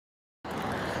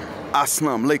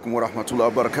Assalamu alaikum wa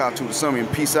rahmatullahi wa barakatuh. To some of you,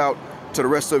 and peace out to the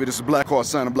rest of you. This is Black Heart,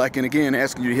 sign of Black in again,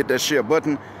 asking you to hit that share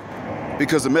button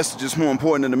because the message is more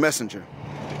important than the messenger.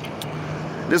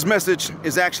 This message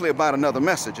is actually about another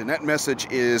message, and that message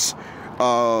is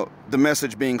the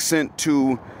message being sent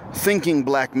to thinking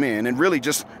black men and really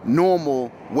just normal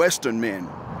Western men.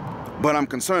 But I'm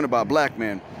concerned about black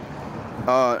men.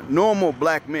 Normal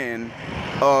black men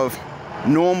of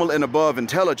normal and above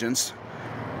intelligence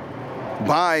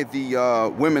by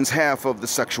the women's half of the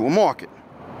sexual market,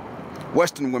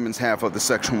 Western women's half of the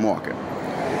sexual market.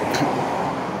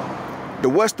 The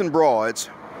Western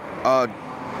broads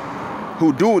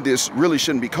who do this really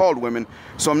shouldn't be called women,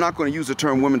 so I'm not going to use the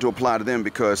term women to apply to them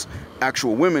because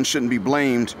actual women shouldn't be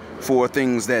blamed for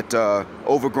things that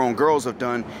overgrown girls have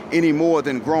done any more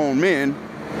than grown men,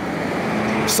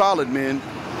 solid men,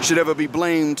 should ever be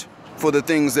blamed for the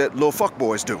things that little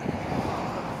fuckboys do.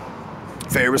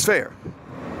 Fair is fair.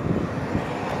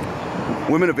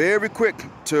 Women are very quick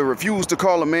to refuse to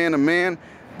call a man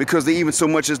because they even so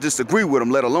much as disagree with him,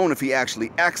 let alone if he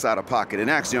actually acts out of pocket and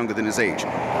acts younger than his age.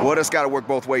 Well, that's got to work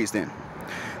both ways then.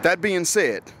 That being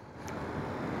said,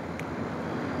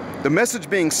 the message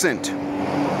being sent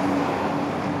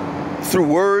through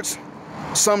words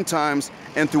sometimes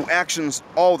and through actions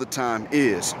all the time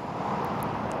is,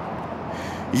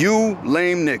 you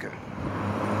lame nigga.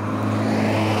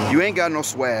 You ain't got no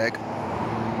swag.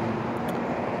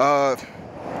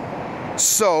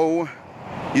 So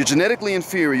you're genetically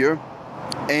inferior,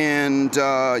 and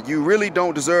you really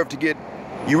don't deserve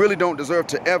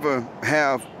to ever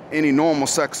have any normal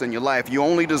sex in your life. You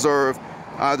only deserve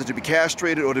either to be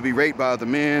castrated or to be raped by other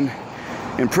men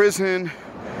in prison,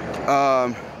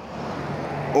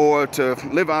 or to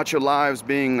live out your lives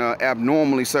being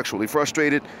abnormally sexually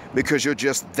frustrated because you're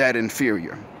just that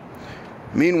inferior.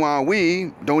 Meanwhile,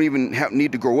 we don't even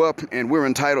need to grow up, and we're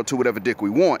entitled to whatever dick we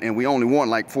want, and we only want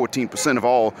like 14% of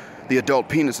all the adult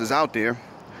penises out there.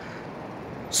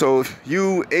 So if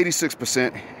you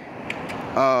 86%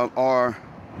 are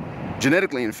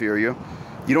genetically inferior,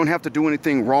 you don't have to do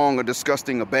anything wrong or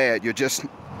disgusting or bad. You're just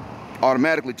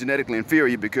automatically genetically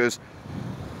inferior because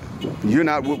you're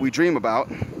not what we dream about.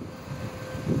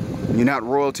 You're not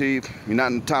royalty. You're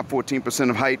not in the top 14%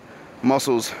 of height,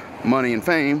 muscles, money, and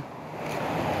fame.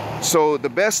 So the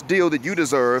best deal that you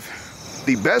deserve,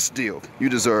 the best deal you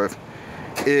deserve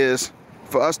is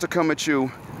for us to come at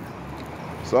you.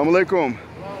 Assalamu alaikum.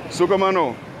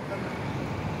 Sukamano.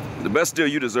 The best deal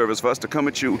you deserve is for us to come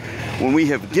at you when we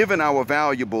have given our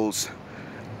valuables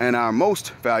and our most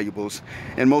valuables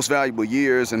and most valuable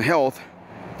years and health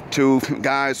to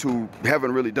guys who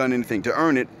haven't really done anything to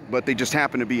earn it, but they just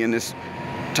happen to be in this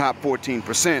top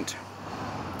 14%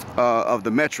 of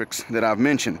the metrics that I've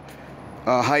mentioned.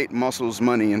 Height, muscles,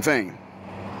 money, and fame.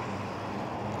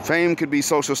 Fame could be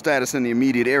social status in the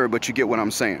immediate era, but you get what I'm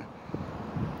saying.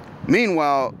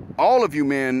 Meanwhile, all of you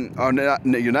men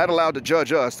you're not allowed to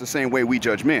judge us the same way we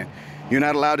judge men. You're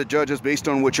not allowed to judge us based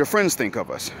on what your friends think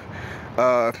of us,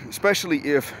 especially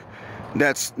if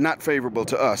that's not favorable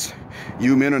to us.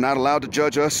 You men are not allowed to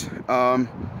judge us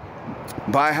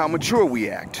by how mature we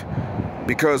act,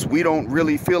 because we don't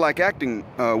really feel like acting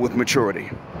with maturity.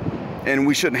 And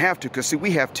we shouldn't have to, because see, we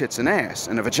have tits and ass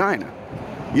and a vagina.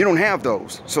 You don't have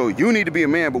those. So you need to be a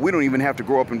man, but we don't even have to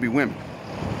grow up and be women.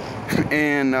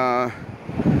 And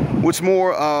what's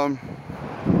more,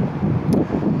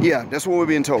 yeah, that's what we're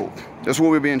being told. That's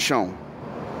what we're being shown.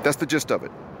 That's the gist of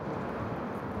it.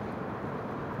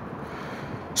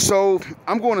 So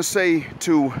I'm going to say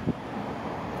to,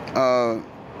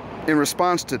 in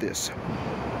response to this,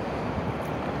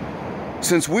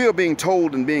 since we are being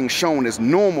told and being shown as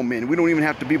normal men, we don't even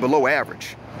have to be below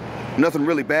average. Nothing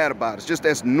really bad about us, just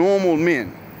as normal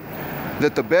men,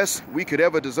 that the best we could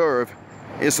ever deserve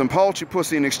is some paltry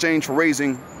pussy in exchange for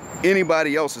raising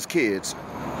anybody else's kids.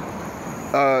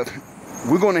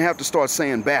 We're going to have to start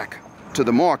saying back to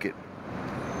the market,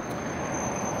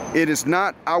 it is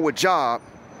not our job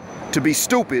to be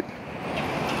stupid,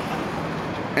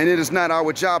 and it is not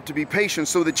our job to be patient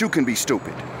so that you can be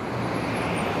stupid.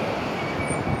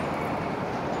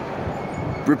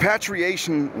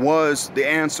 Repatriation was the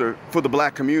answer for the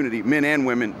black community, men and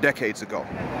women, decades ago.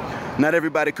 Not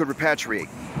everybody could repatriate,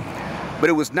 but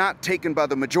it was not taken by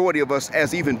the majority of us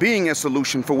as even being a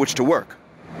solution for which to work.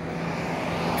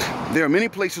 There are many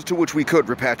places to which we could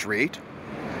repatriate.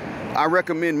 I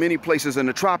recommend many places in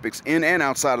the tropics, in and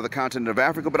outside of the continent of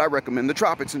Africa, but I recommend the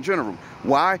tropics in general.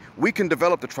 Why? We can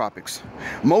develop the tropics.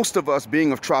 Most of us,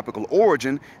 being of tropical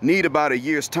origin, need about a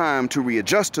year's time to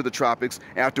readjust to the tropics,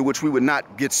 after which we would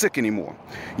not get sick anymore.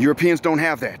 Europeans don't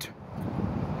have that.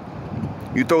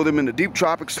 You throw them in the deep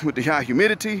tropics with the high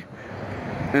humidity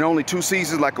and only 2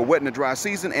 seasons, like a wet and a dry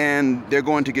season, and they're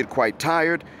going to get quite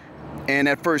tired. And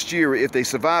that first year, if they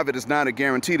survive it, it's not a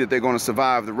guarantee that they're going to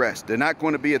survive the rest. They're not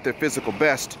going to be at their physical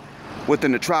best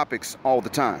within the tropics all the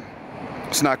time.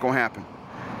 It's not going to happen.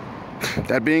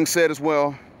 That being said as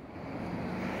well,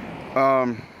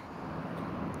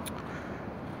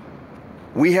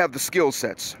 we have the skill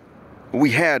sets.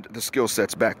 We had the skill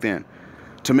sets back then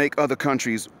to make other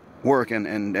countries work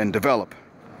and develop.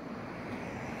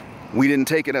 We didn't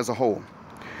take it as a whole.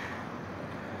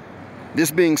 This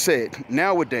being said,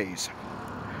 nowadays,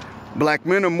 black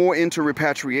men are more into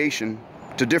repatriation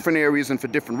to different areas and for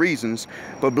different reasons,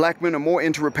 but black men are more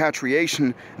into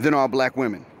repatriation than are black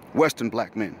women, Western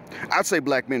black men. I'd say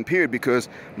black men, period, because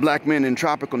black men in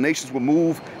tropical nations will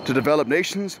move to developed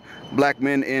nations. Black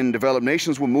men in developed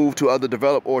nations will move to other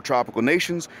developed or tropical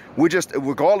nations. We're just,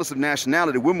 regardless of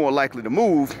nationality, we're more likely to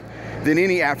move than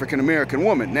any African-American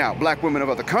woman. Now, black women of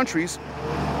other countries,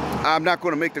 I'm not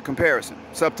going to make the comparison.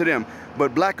 It's up to them.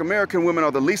 But black American women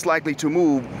are the least likely to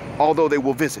move, although they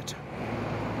will visit.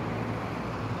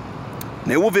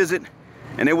 They will visit,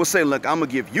 and they will say, look, I'm going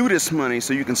to give you this money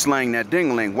so you can slang that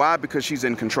ding-a-ling. Why? Because she's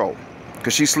in control.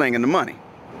 Because she's slanging the money.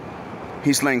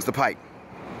 He slangs the pipe.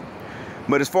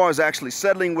 But as far as actually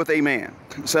settling with a man,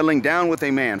 settling down with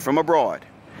a man from abroad,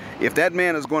 if that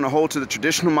man is going to hold to the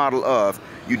traditional model of,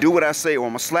 you do what I say or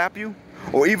I'm going to slap you,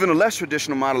 or even a less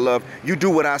traditional model of, you do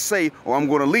what I say or I'm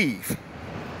going to leave,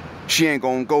 she ain't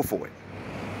going to go for it.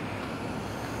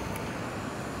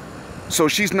 So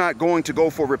she's not going to go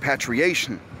for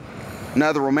repatriation,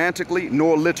 neither romantically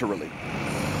nor literally.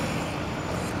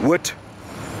 What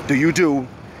do you do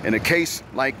in a case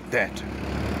like that?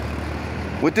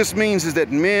 What this means is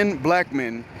that men, black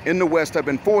men in the West, have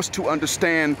been forced to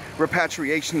understand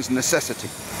repatriation's necessity.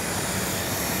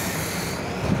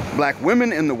 Black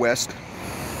women in the West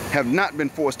have not been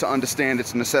forced to understand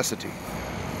its necessity.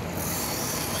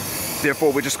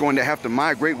 Therefore, we're just going to have to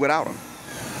migrate without them.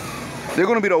 They're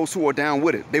going to be those who are down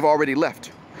with it. They've already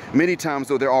left. Many times,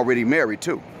 though, they're already married,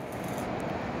 too.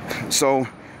 So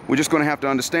we're just going to have to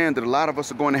understand that a lot of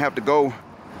us are going to have to go,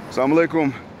 Assalamu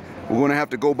alaikum, we're going to have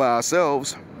to go by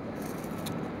ourselves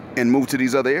and move to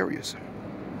these other areas.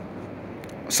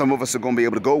 Some of us are going to be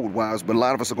able to go with wives, but a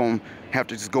lot of us are going to have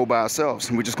to just go by ourselves.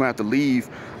 And we're just going to have to leave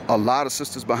a lot of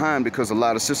sisters behind, because a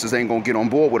lot of sisters ain't going to get on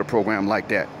board with a program like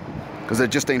that, because that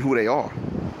just ain't who they are.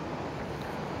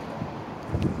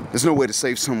 There's no way to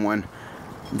save someone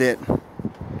that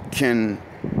can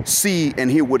see and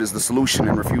hear what is the solution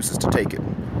and refuses to take it.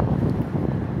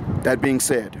 That being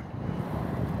said,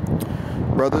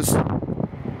 brothers,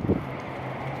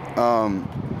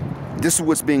 this is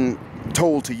what's being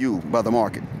told to you by the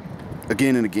market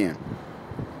again and again.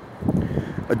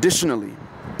 Additionally,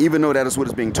 even though that is what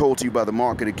is being told to you by the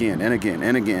market again and again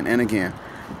and again and again,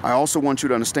 I also want you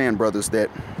to understand, brothers, that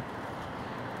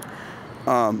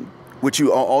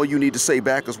all you need to say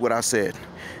back is what I said.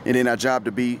 It ain't our job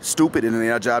to be stupid, and it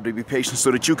ain't our job to be patient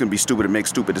so that you can be stupid and make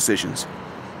stupid decisions.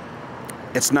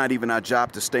 It's not even our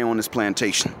job to stay on this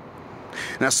plantation.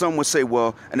 Now, some would say,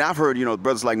 well, and I've heard,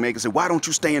 brothers like Megan say, why don't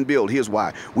you stay and build? Here's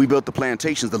why. We built the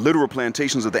plantations. The literal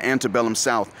plantations of the antebellum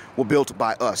South were built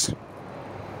by us.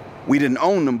 We didn't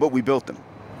own them, but we built them.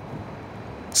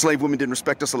 Slave women didn't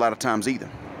respect us a lot of times either.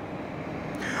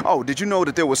 Oh, did you know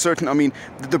that there was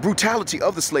the brutality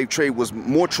of the slave trade was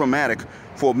more traumatic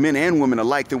for men and women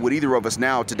alike than what either of us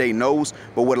now today knows.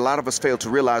 But what a lot of us fail to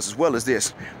realize as well is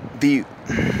this.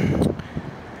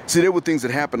 See, there were things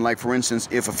that happened, like, for instance,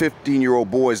 if a 15-year-old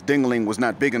boy's dingling was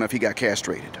not big enough, he got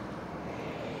castrated.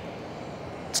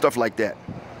 Stuff like that.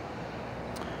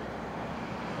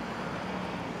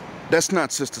 That's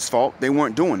not sisters' fault. They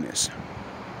weren't doing this.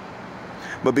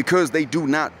 But because they do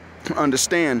not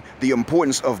understand the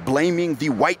importance of blaming the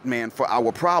white man for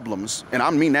our problems, and I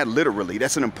mean that literally,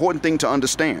 that's an important thing to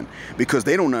understand, because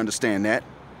they don't understand that,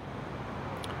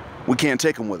 we can't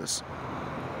take them with us.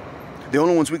 The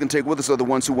only ones we can take with us are the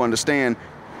ones who understand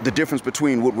the difference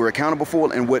between what we're accountable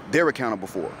for and what they're accountable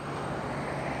for.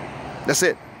 That's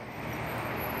it.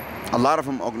 A lot of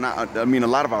them are not, a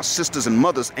lot of our sisters and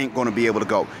mothers ain't going to be able to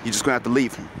go. You're just going to have to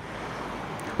leave them.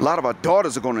 A lot of our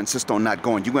daughters are going to insist on not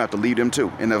going. You're going to have to leave them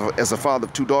too. And as a father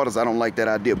of 2 daughters, I don't like that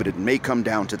idea, but it may come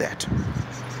down to that.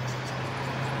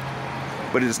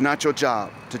 But it is not your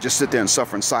job to just sit there and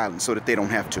suffer in silence so that they don't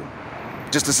have to.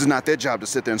 Just as it's not their job to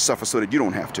sit there and suffer so that you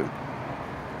don't have to.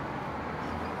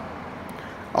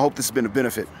 I hope this has been a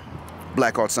benefit.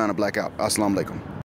 Black Art Signer, Blackout. Assalamu alaikum.